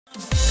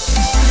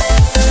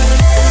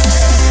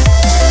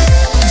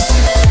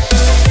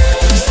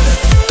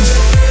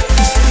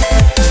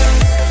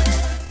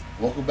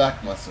welcome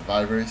back, my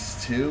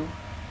survivors, to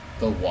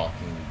The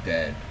Walking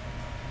Dead.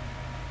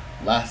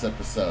 Last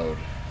episode,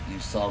 you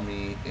saw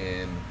me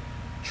in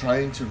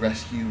trying to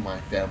rescue my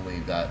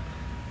family that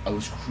I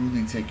was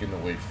cruelly taken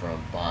away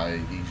from by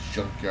these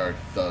junkyard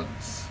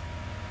thugs.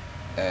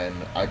 And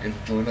I got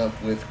to join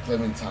up with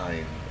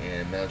Clementine,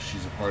 and now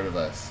she's a part of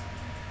us.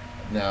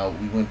 Now,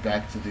 we went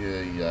back to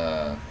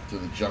the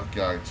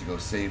junkyard to go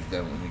save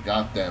them when we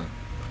got them,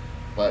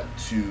 but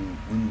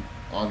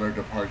on our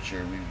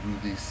departure, we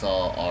really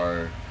saw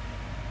our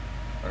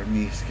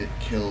niece get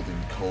killed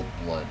in cold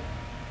blood.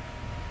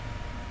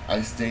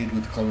 I stayed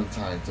with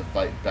Clementine to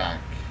fight back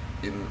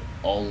in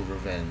all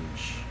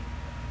revenge.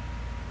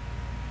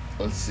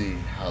 Let's see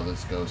how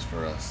this goes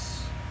for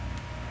us.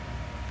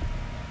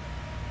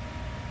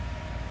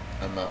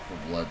 I'm out for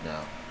blood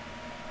now.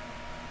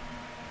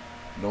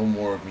 No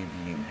more of me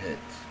being hit.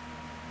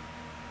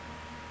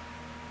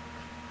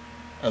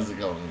 How's it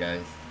going,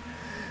 guys?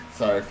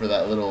 Sorry for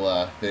that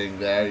little thing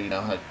there. You know,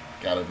 I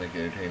gotta make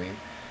it entertaining.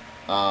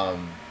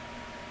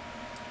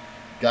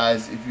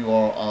 Guys, if you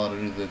are all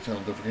new to the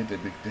channel, don't forget to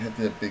hit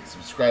that big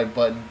subscribe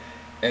button.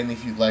 And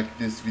if you like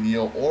this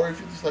video, or if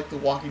you just like The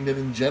Walking Dead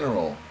in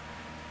general,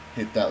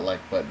 hit that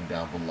like button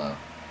down below.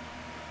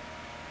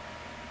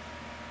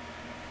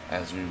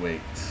 As we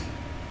wait.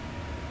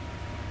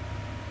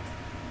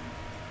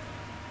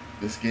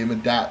 This game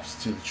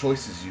adapts to the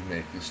choices you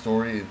make. The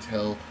story and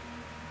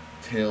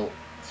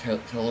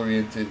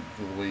tail-oriented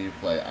for the way you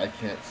play. I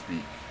can't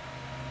speak.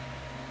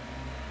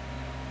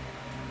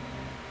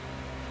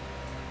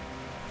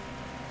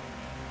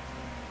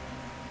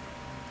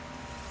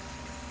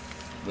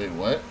 Wait,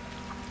 what?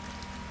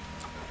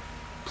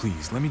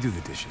 Please, let me do the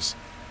dishes.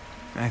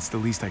 That's the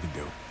least I can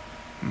do.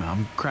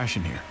 I'm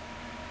crashing here.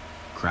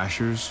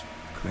 Crashers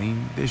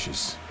clean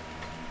dishes.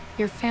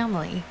 Your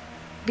family.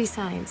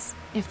 Besides,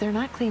 if they're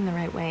not clean the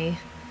right way,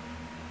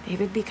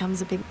 David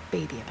becomes a big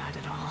baby about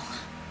it all.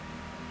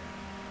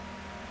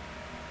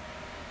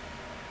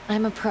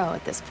 I'm a pro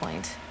at this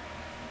point.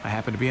 I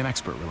happen to be an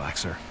expert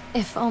relaxer.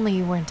 If only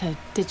you weren't a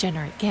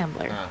degenerate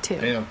gambler, too.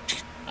 Damn.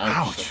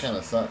 Ouch. That kind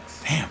of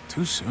sucks. Damn,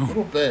 too soon. A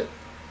little bit.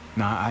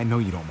 Nah, I know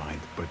you don't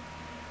mind, but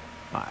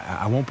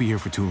I won't be here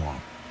for too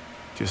long.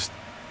 Just,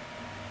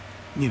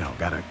 you know,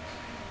 gotta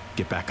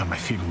get back on my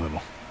feet a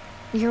little.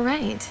 You're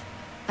right.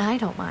 I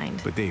don't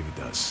mind. But David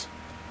does.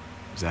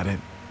 Is that it?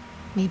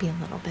 Maybe a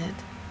little bit.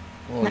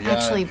 Well, No, yeah,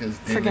 actually, 'cause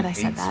forget David I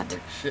said hates that. the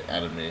shit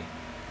out of me.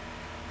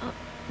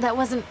 That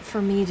wasn't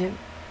for me to...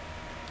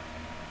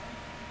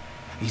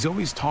 He's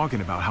always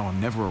talking about how I'm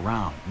never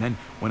around. And then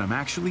when I'm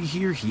actually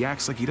here, he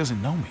acts like he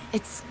doesn't know me.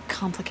 It's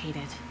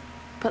complicated.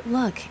 But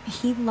look,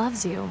 he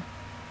loves you.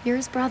 You're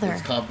his brother.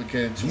 It's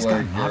complicated to He's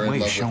where got an you're odd in way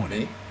of love showing with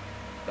me. it.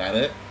 That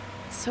it?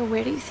 So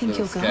where do you think The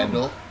you'll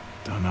scandal? go?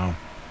 Don't know.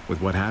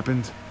 With what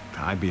happened,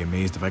 I'd be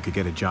amazed if I could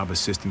get a job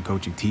assistant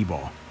coaching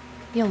T-ball.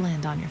 You'll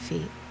land on your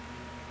feet.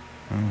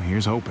 Well,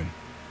 here's hoping.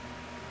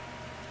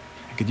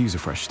 I could use a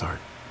fresh start.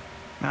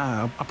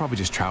 I'll probably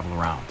just travel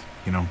around,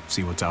 you know,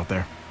 see what's out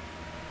there.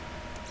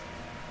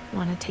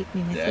 Want to take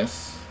me with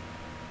Yes.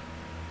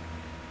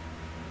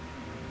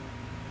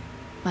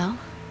 you? Well,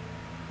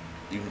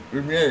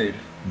 We're married.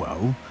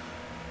 Well,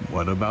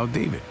 what about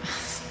David?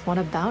 what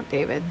about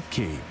David?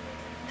 Kate,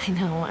 I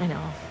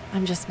know.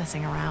 I'm just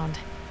messing around.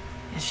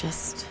 It's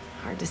just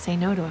hard to say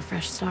no to a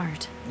fresh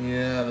start.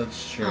 Yeah,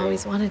 that's true.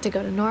 Always wanted to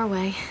go to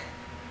Norway,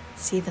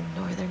 see the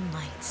northern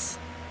lights.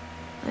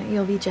 But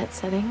you'll be jet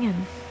setting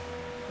and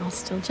I'll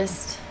still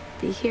just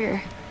be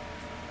here.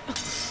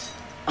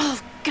 Oh,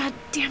 god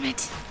damn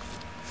it.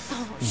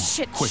 Oh,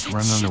 shit, quick, shit,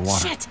 run shit,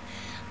 underwater. shit.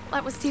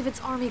 That was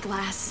David's army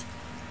glass.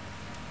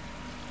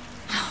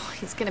 Oh,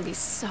 he's gonna be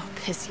so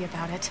pissy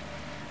about it.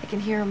 I can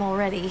hear him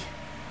already.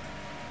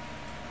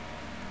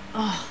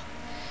 Oh,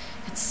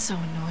 it's so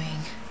annoying.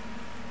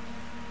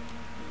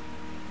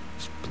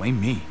 just blame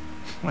me.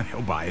 Well,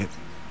 he'll buy it.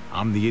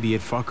 I'm the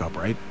idiot fuck-up,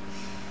 right?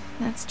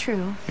 That's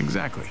true.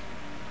 Exactly.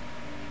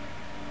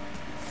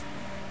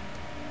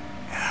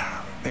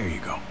 Yeah, there you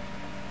go.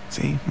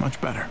 See?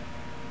 Much better.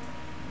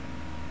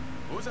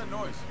 What was that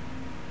noise?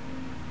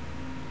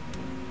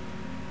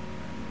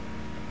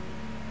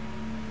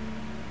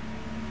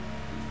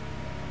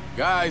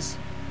 Guys!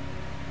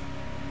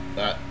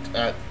 I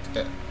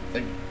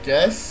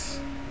guess?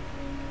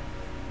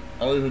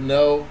 I don't even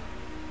know.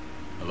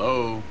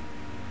 Hello?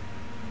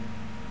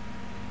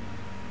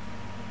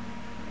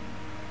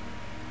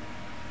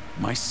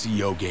 My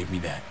CO gave me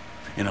that.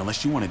 And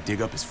unless you want to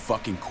dig up his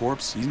fucking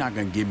corpse, he's not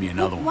gonna give me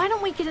another one. Why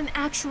don't we get an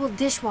actual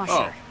dishwasher?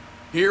 Oh,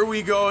 here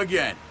we go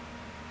again.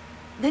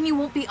 Then you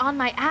won't be on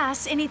my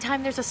ass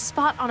anytime there's a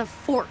spot on a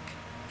fork.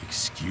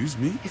 Excuse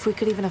me? If we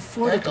could even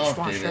afford Back a off,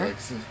 dishwasher.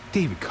 David.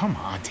 David, come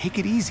on, take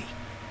it easy.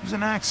 It was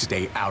an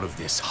accident. Stay out of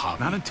this,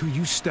 Javi. Not until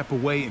you step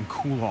away and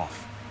cool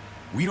off.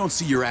 We don't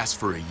see your ass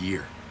for a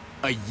year.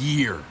 A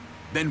year.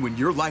 Then when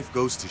your life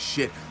goes to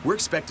shit, we're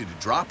expected to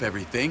drop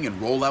everything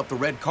and roll out the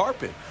red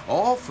carpet.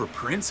 All for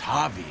Prince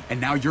Javi.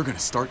 And now you're gonna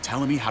start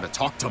telling me how to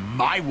talk to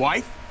my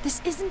wife?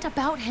 This isn't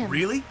about him.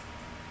 Really?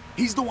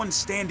 He's the one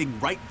standing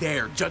right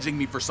there, judging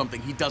me for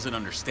something he doesn't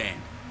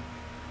understand.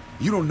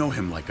 You don't know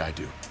him like I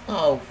do.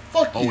 Oh,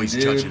 fuck you, Always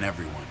dude. judging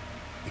everyone,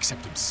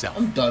 except himself.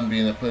 I'm done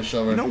being a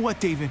pushover. You know what,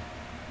 David?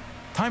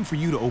 Time for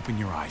you to open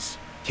your eyes.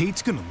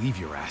 Kate's gonna leave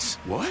your ass.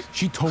 What?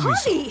 She told me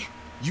so. Javi!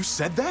 You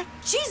said that?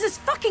 Jesus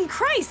fucking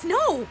Christ,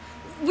 no!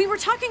 We were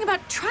talking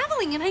about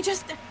traveling and I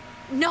just...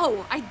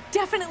 No, I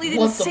definitely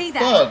didn't What the say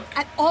fuck? that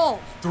at all.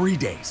 3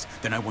 days,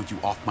 then I want you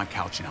off my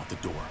couch and out the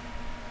door.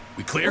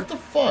 We clear? What the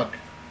fuck?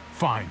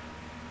 Fine.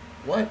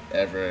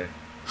 Whatever.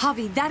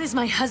 Javi, that is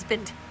my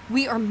husband.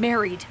 We are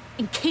married,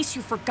 in case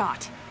you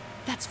forgot.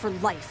 That's for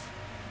life.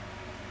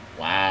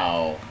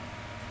 Wow.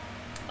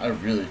 I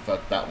really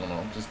fucked that one up.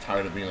 I'm just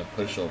tired of being a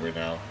pushover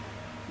now.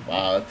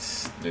 Wow, that's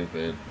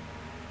stupid.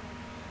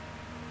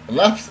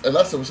 Last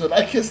episode,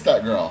 I kissed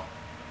that girl.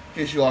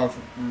 In case you all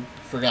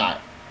forgot.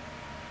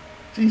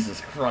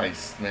 Jesus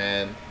Christ,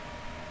 man.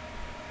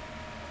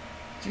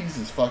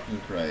 Jesus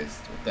fucking Christ.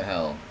 What the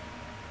hell?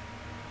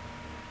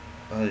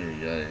 Ay,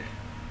 ay, ay.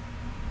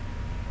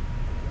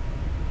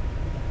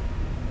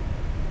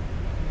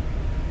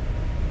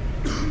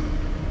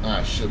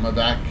 Ah, shit, my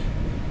back.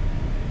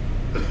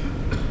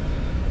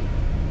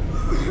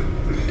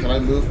 Can I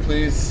move,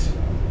 please?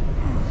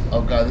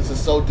 Oh god, this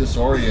is so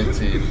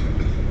disorienting.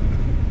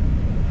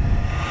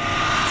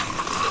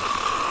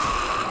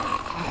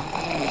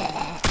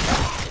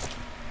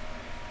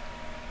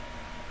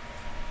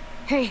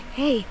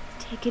 Hey,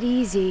 take it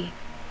easy.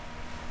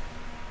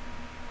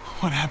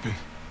 What happened?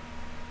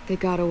 They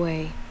got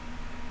away.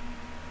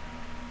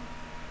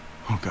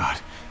 Oh, God.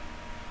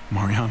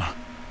 Mariana.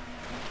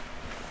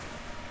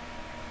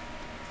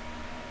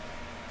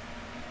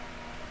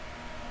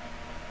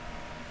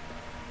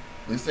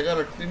 At least I got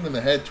her clean in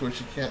the head to where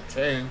she can't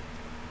turn.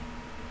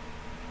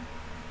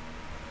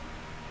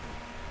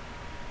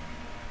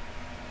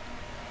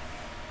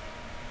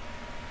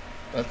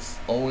 That's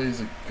always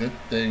a good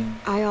thing.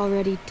 I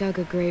already dug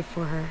a grave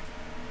for her.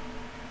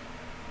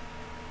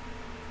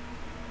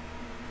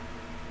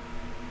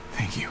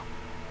 Thank you.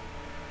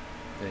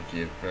 Thank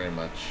you very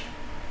much.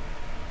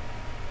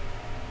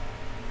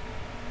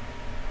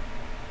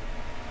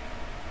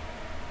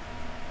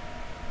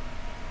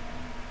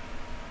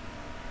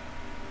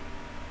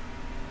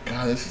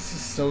 God, this is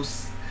just so...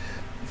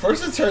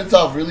 First it turns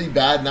off really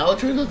bad, now it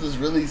turns out just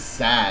really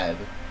sad.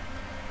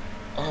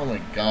 Oh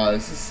my god,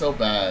 this is so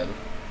bad.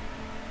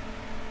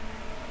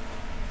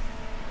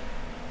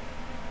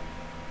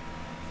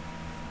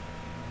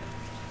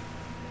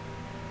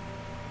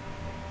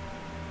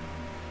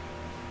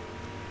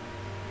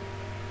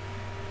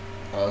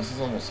 Oh, this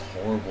is almost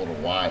horrible to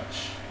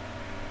watch.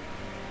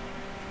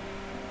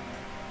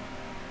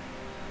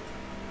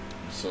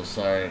 I'm so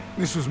sorry.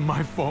 This was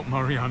my fault,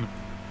 Mariana.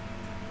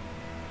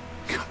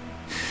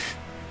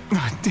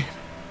 God damn it.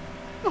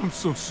 I'm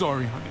so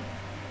sorry, honey.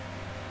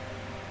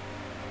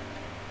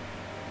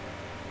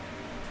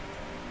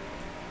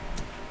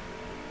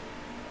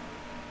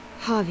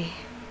 Javi,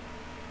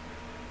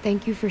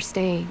 thank you for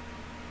staying.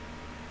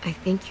 I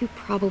think you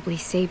probably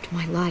saved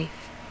my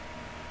life.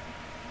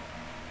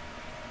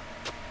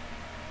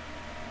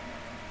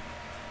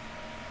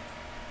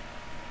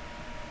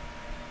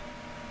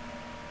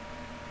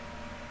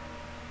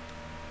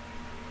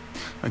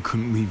 I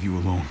couldn't leave you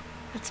alone.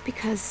 That's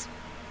because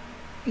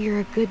you're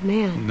a good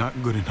man.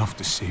 Not good enough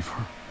to save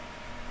her.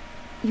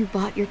 You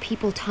bought your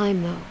people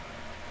time, though.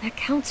 That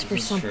counts for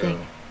This is something.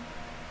 true.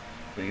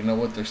 But you know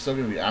what? They're still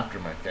gonna be after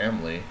my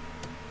family.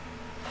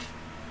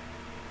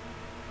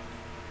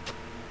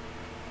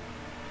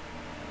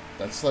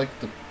 That's like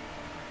the...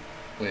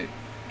 Wait,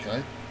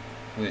 can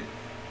I... Wait.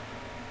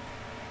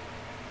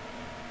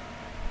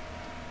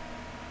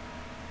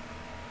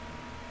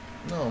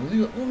 No,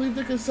 we'll leave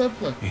the cassette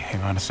player. Hey,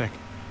 hang on a sec.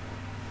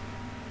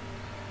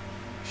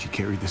 She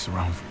carried this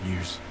around for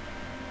years.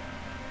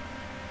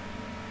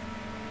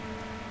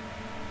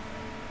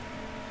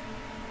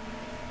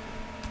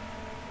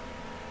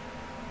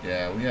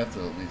 Yeah, we have to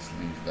at least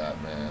leave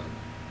that, man.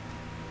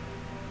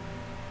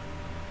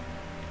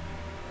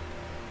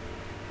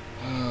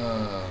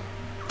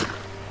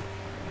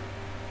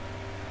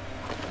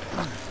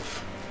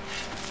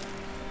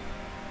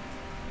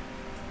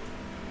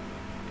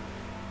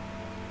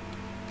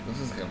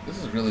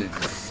 This is really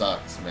just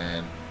sucks,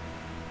 man.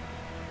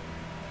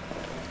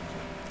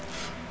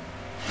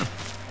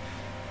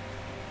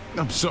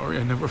 I'm sorry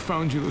I never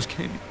found you those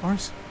candy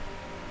bars.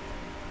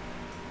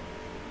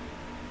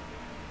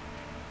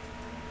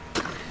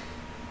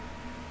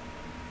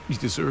 You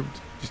deserved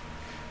just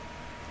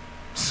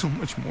so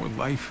much more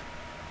life.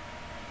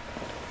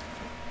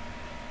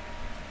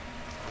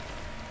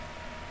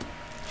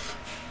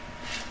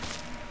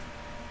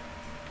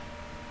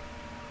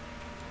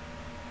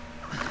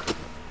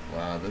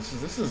 Wow, this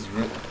is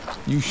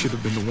You should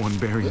have been the one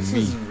burying this me.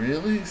 is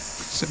really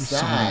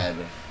sad.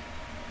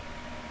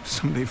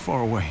 Someday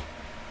far away.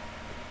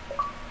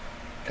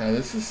 God,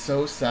 this is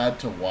so sad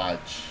to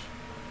watch.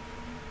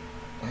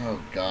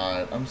 Oh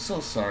God, I'm so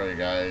sorry,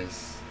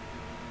 guys.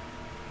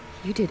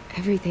 You did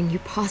everything you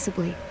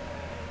possibly...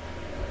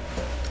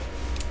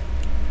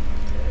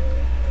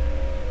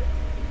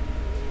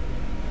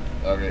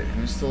 Okay,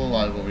 who's still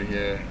alive over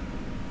here?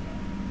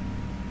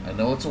 I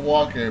know it's a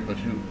walker, but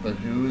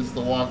who is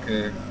the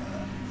walker?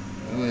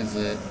 Who is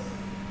it?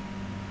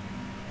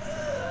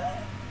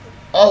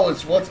 Oh,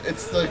 it's what's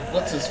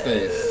his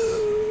face?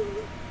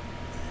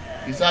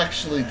 He's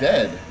actually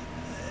dead.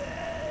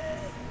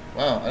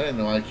 Wow, I didn't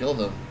know I killed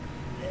him.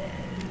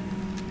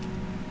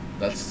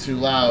 That's too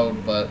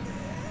loud, but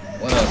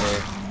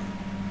whatever.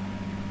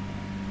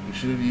 We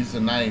should have used a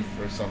knife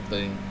or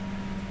something.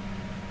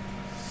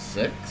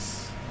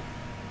 6?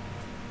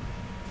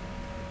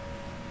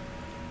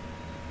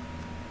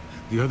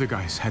 The other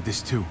guys had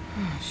this too.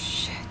 Oh,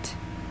 shit.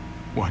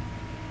 What?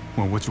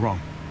 Well, what's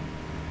wrong?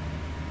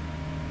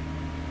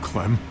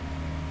 Clem?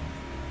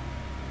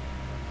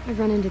 I've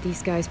run into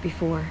these guys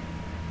before.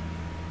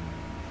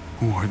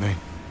 Who are they?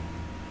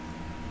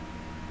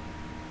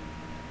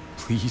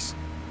 Please?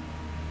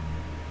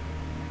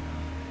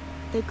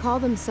 They call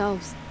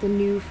themselves the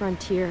New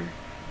Frontier.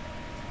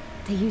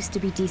 They used to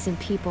be decent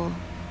people.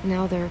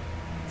 Now they're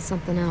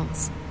something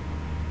else.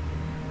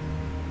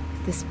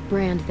 This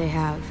brand they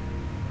have,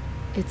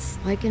 it's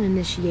like an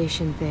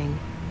initiation thing.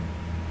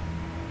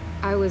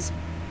 I was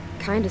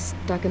kinda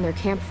stuck in their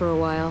camp for a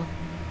while.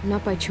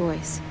 Not by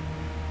choice.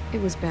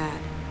 It was bad.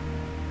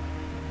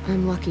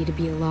 I'm lucky to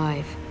be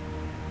alive.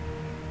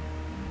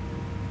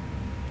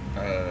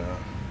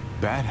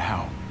 Bad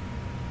how?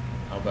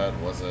 How bad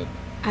was it?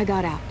 I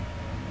got out.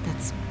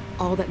 That's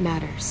all that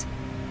matters.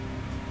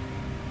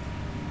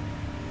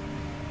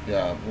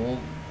 Yeah, well,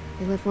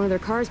 They left one of their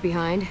cars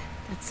behind.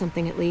 That's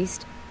something at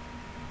least.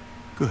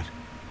 Good.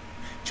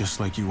 Just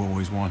like you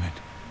always wanted.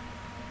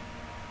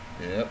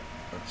 yep,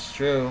 that's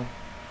true.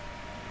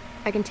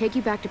 I can take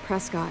you back to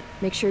Prescott,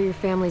 make sure your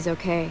family's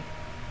okay.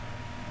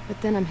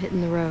 But then I'm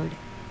hitting the road.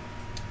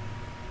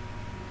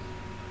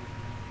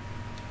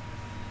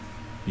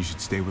 You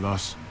should stay with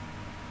us.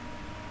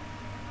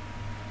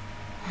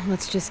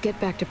 Let's just get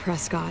back to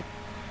Prescott.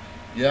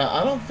 Yeah,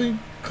 I don't think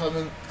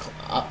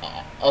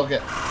okay.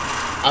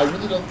 I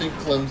really don't think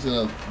Clem's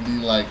gonna be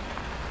like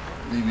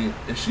leaving.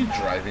 Is she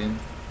driving?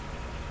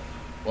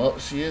 Well,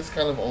 she is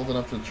kind of old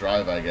enough to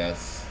drive, I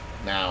guess.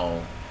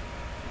 Now.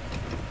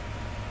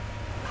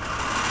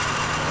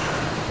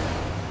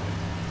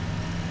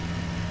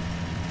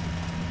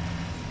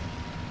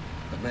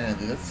 But man,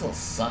 dude, that still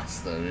sucks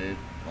though, dude.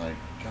 Like,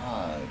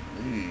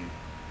 golly.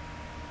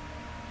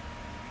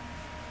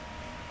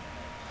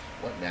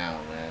 What now,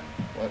 man?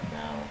 What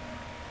now?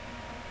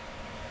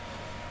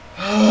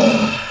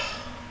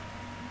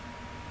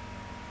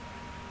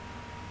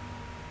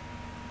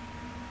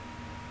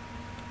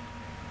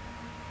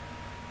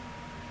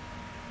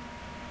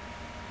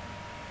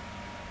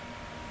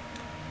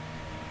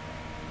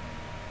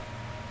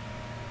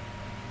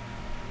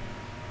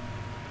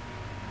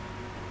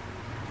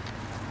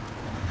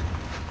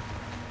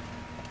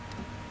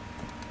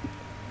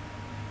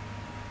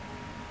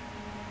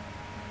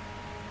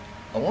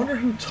 I wonder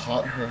who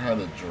taught her how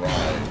to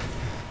drive.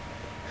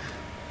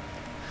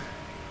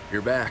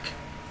 You're back.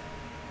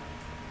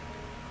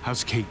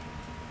 How's Kate?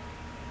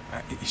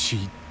 Is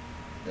she...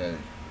 Yeah.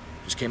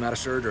 Just came out of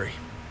surgery.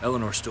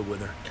 Eleanor's still with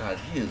her. God,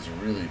 he is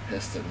really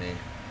pissed at me.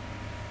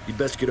 You'd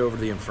best get over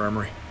to the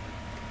infirmary.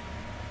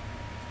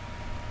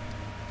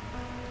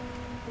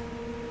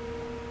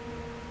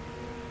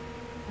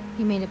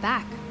 You made it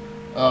back.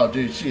 Oh,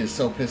 dude, she is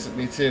so pissed at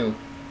me too.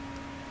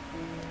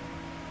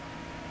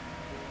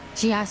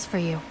 She asked for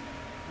you.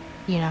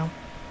 You know.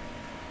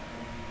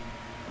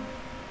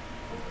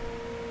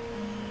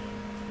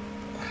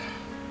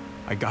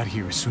 I got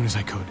here as soon as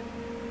I could.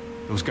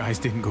 Those guys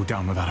didn't go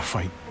down without a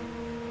fight.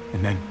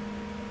 And then...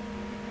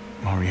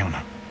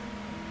 Mariana.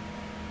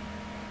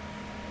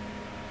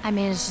 I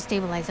managed to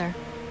stabilize her.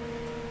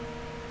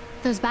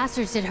 Those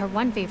bastards did her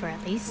one favor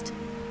at least.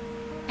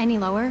 Any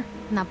lower,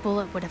 and that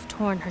bullet would have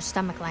torn her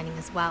stomach lining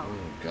as well.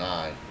 Oh,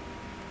 God.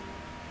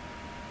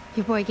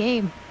 Your boy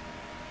Gabe.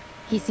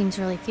 He seems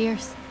really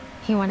fierce.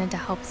 He wanted to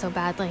help so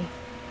badly.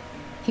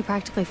 He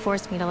practically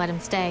forced me to let him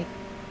stay.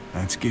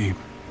 That's Gabe.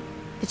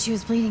 But she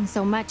was bleeding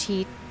so much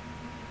he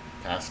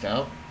Passed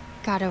out?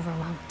 got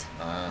overwhelmed.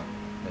 Ah,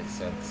 makes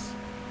sense.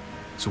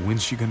 So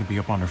when's she gonna be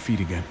up on her feet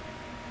again?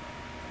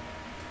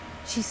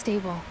 She's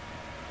stable.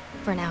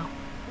 For now.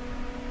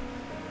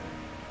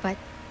 But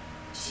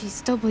she's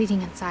still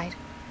bleeding inside.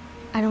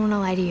 I don't want to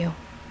lie to you.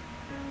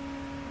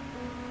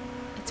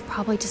 It's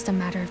probably just a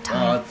matter of Oh,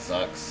 time. that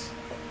sucks.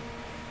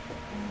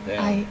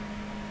 Damn.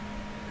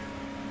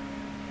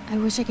 I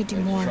wish I could do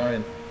Thanks for more.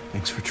 trying.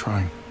 Thanks for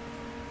trying.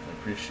 I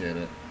appreciate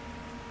it.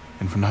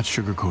 And for not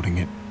sugarcoating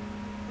it.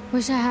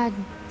 Wish I had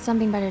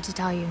something better to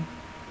tell you.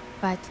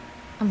 But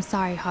I'm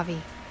sorry, Javi.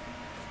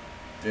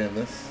 Damn,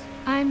 this.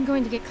 I'm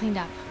going to get cleaned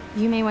up.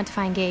 You may want to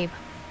find Gabe.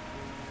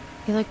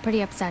 He looked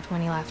pretty upset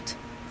when he left.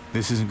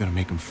 This isn't gonna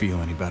make him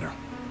feel any better.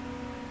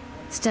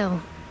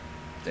 Still,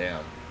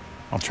 Damn.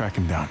 I'll track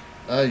him down.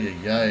 Ay,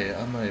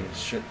 I'm not even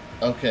sure.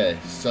 Okay,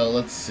 so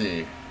let's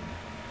see.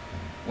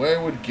 Where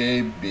would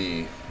Gabe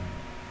be?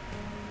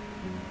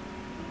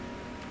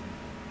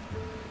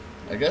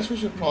 I guess we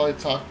should probably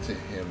talk to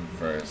him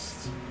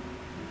first.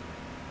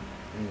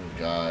 Oh,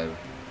 God.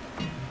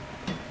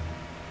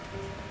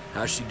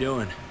 How's she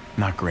doing?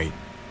 Not great.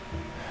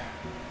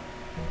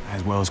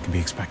 As well as can be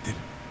expected.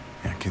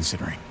 Yeah,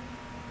 considering.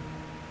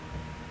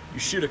 You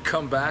should have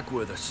come back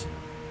with us.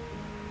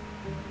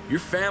 Your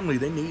family,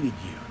 they needed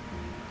you.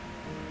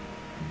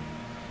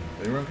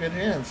 They were in good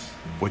hands.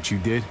 What you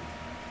did,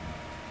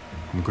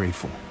 I'm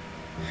grateful.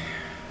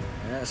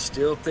 I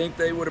still think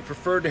they would have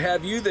preferred to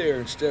have you there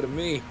instead of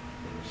me.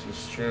 This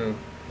is true.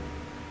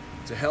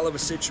 It's a hell of a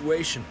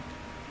situation.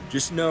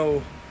 Just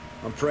know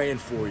I'm praying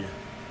for you.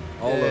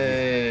 All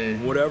Yay.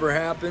 of you. Whatever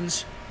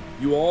happens,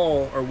 you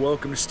all are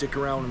welcome to stick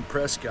around in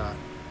Prescott,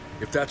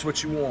 if that's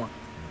what you want.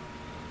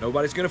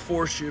 Nobody's gonna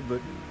force you,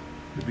 but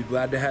we'd be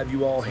glad to have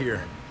you all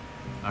here.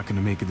 Not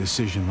gonna make a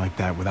decision like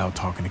that without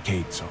talking to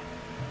Kate, so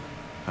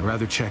I'd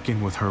rather check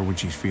in with her when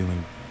she's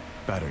feeling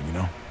better, you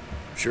know?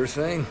 Sure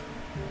thing.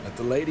 Let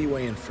the lady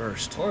weigh in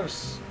first. Of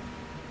course.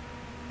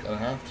 Gotta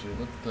have to.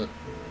 Look at the...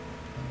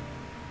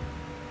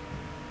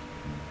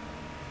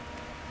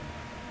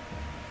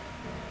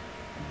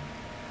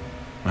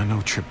 I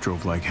know Tripp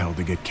drove like hell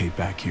to get Kate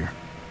back here.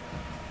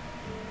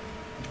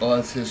 Oh,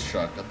 that's his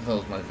truck. I thought that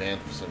was my van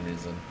for some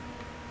reason.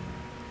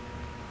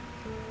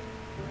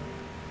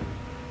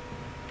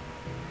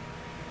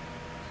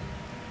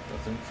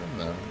 Nothing from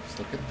them. Let's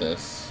look at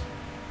this.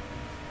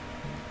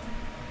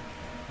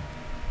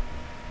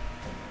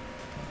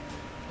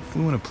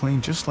 Flew in a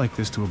plane just like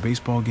this to a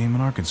baseball game in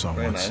Arkansas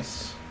Very once.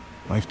 nice.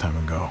 Lifetime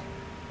ago.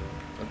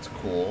 That's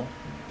cool.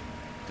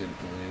 Didn't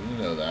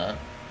really know that.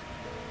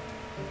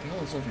 What the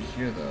hell is over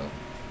here, though?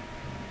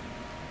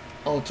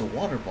 Oh, it's a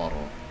water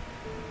bottle.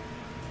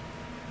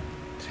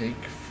 Take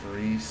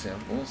free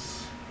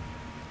samples?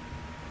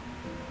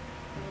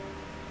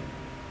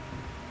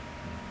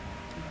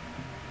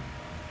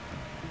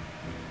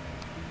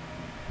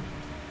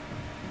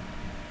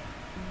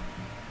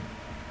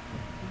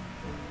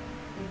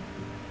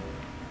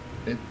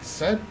 It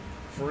said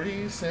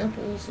free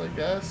samples, I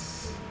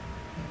guess.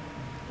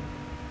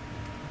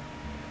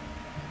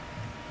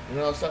 You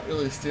know, it's not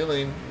really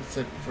stealing. It's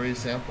like free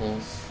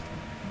samples.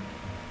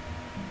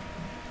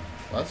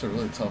 Well, that's a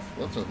really tough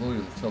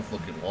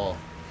looking wall.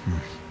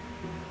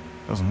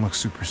 Doesn't look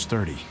super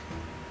sturdy.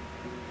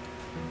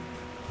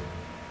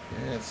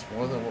 Yeah, it's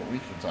more than what we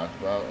can talk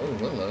about. Oh,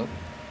 hello.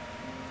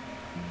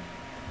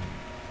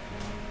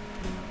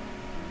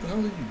 What the hell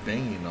are you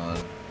banging on?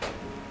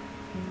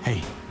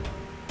 Hey,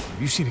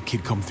 have you seen a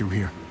kid come through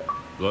here?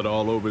 Blood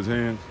all over his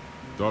hands,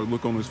 dark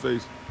look on his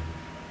face.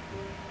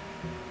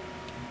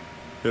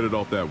 Headed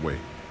off that way,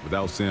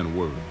 without saying a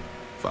word.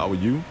 If I were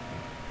you,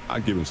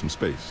 I'd give him some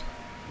space.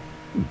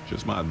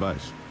 Just my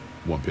advice.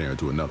 One parent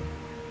to another.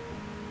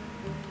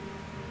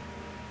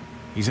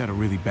 He's had a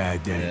really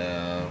bad day.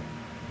 Yeah.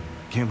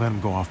 Can't let him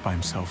go off by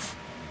himself.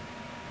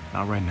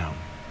 Not right now.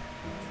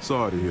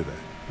 Sorry to hear that.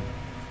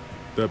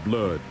 That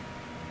blood,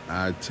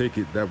 I take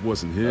it that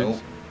wasn't his?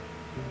 Nope.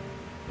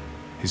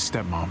 His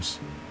stepmom's.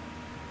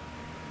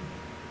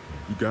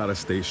 You gotta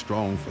stay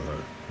strong for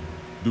her.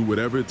 Do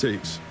whatever it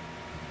takes.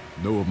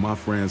 Know if my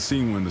friend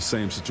seen one in the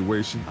same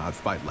situation, I'd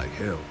fight like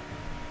hell.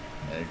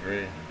 I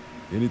agree.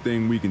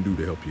 Anything we can do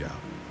to help you out.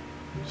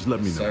 Just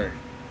let me know. Sir.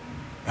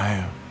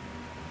 I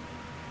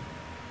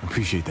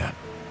appreciate that.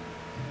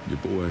 Your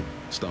boy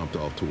stomped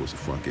off towards the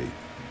front gate.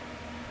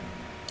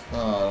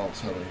 Oh, don't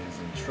tell me he's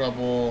in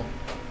trouble.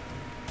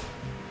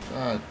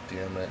 God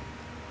damn it.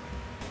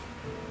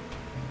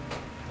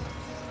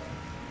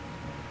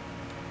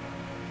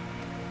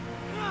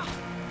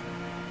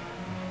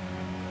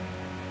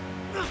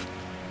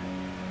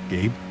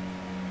 Gabe?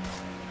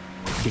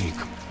 Gabe,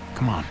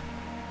 come on.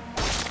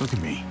 Look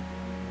at me.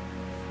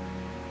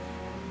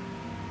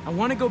 I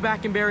want to go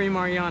back and bury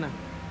Mariana.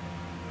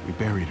 We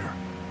buried her.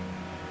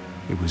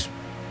 It was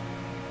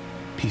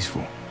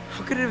peaceful.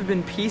 How could it have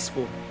been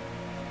peaceful?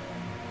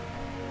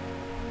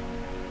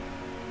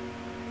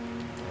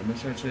 I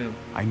miss her too.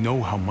 I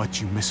know how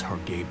much you miss her,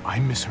 Gabe. I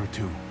miss her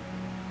too.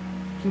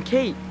 And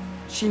Kate,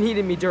 she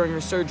needed me during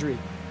her surgery.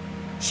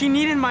 She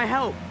needed my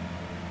help.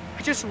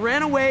 I just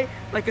ran away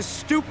like a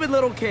stupid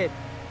little kid.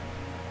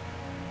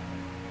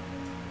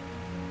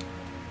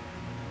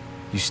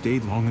 You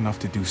stayed long enough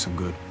to do some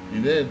good.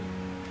 You did.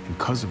 And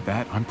because of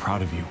that, I'm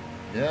proud of you.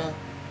 Yeah.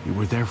 You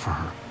were there for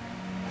her.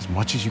 As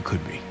much as you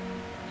could be.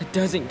 It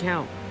doesn't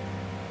count.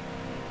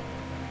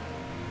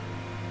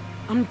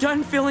 I'm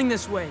done feeling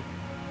this way.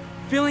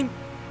 Feeling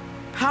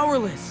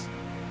powerless.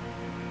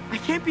 I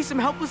can't be some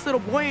helpless little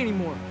boy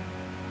anymore.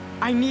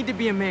 I need to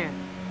be a man.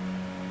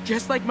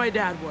 Just like my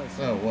dad was.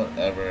 Oh,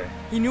 whatever.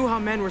 He knew how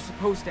men were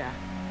supposed to act.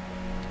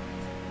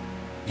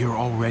 You're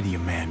already a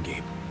man,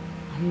 Gabe.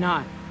 I'm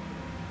not.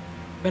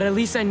 But at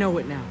least I know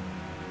it now.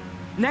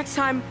 Next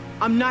time,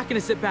 I'm not gonna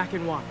sit back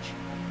and watch.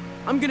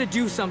 I'm gonna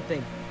do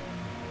something.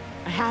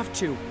 I have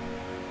to.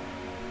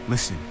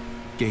 Listen,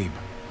 Gabe.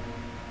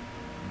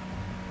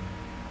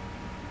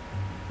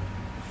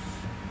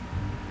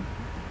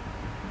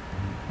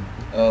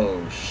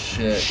 Oh,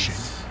 shit. Shit.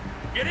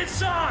 Get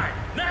inside,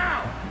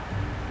 now!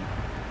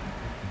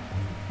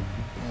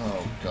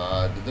 Oh, God.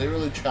 god. Did they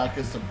really track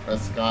us to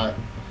Prescott?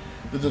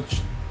 I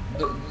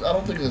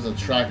don't think there's a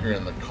tracker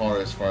in the car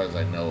as far as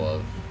I know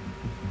of.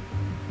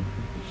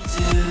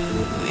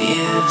 Do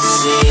you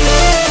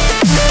see?